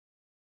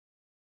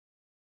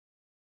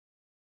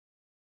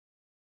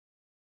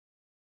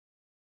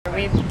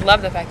we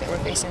love the fact that we're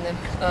facing them.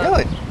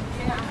 Really?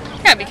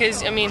 Yeah,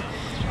 because, I mean,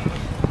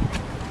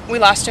 we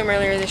lost to them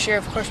earlier this year.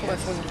 Of course,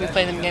 if we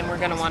play them again, we're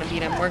going to want to beat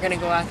them. We're going to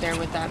go out there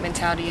with that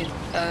mentality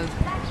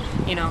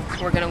of, you know,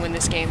 we're going to win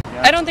this game.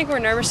 Yeah. I don't think we're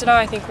nervous at all.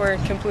 I think we're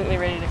completely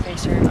ready to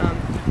face her,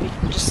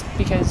 just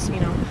because, you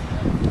know,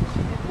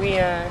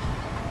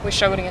 we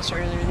struggled against her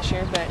earlier this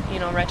year, but, you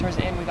know, right towards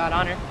the end we got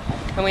on her.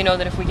 And we know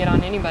that if we get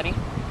on anybody,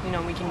 you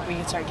know, we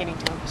can start getting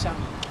to them. So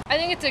I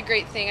think it's a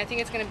great thing. I think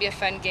it's going to be a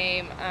fun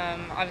game.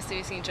 Obviously,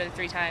 we've seen each other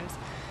 3 times.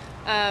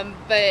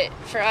 But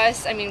for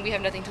us, I mean, we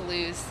have nothing to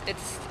lose.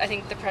 I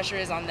think the pressure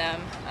is on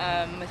them,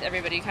 with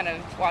everybody kind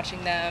of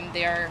watching them.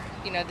 They are,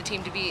 you know, the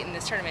team to beat in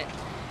this tournament.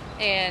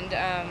 And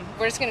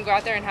we're just going to go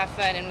out there and have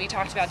fun. And we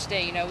talked about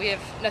today, you know, we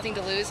have nothing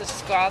to lose. Let's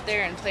just go out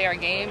there and play our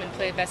game and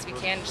play the best we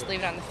can. Just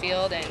leave it on the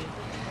field and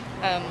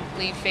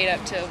leave fate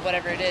up to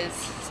whatever it is.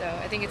 So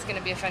I think it's going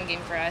to be a fun game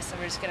for us, and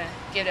we're just going to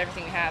give it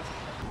everything we have.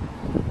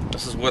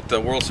 This is what the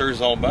World Series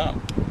is all about,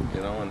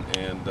 you know,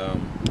 and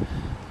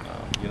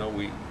you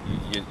know,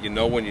 you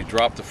know when you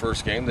drop the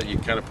first game that you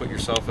kind of put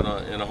yourself in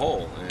a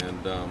hole,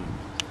 and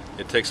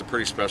it takes a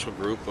pretty special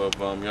group of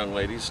young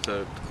ladies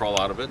to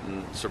crawl out of it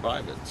and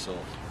survive it. So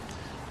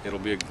it'll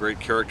be a great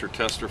character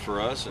tester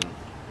for us,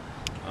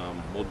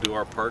 and we'll do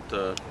our part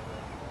to,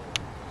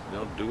 you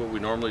know, do what we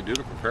normally do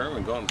to prepare them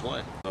and go out and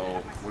play.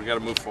 So we got to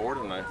move forward,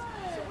 and I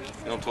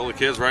told the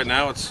kids right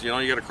now, it's, you know,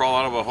 you got to crawl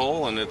out of a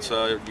hole, and it's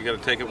you got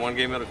to take it one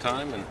game at a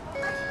time and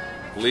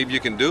believe you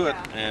can do it.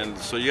 And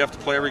so you have to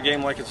play every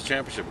game like it's a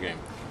championship game.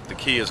 The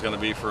key is going to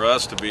be for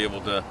us to be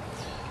able to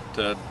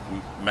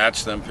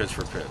match them pitch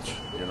for pitch.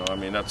 You know, I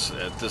mean, that's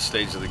at this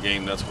stage of the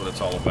game, that's what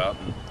it's all about.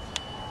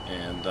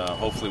 And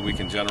hopefully we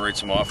can generate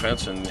some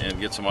offense and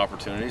get some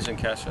opportunities and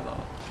cash in on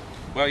it.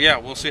 Well, yeah,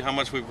 we'll see how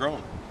much we've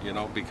grown, you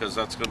know, because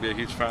that's going to be a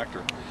huge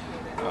factor.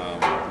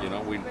 You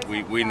know,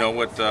 we know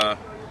what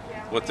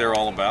they're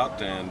all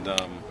about, and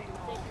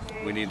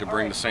we need to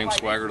bring the same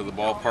swagger to the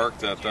ballpark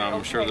that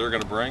I'm sure they're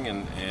going to bring.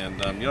 And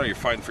you know, you're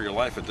fighting for your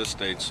life at this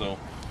stage, so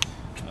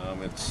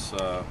it's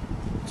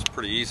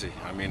pretty easy.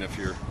 I mean, if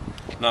you're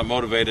not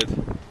motivated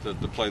to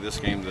play this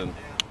game, then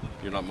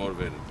you're not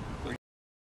motivated.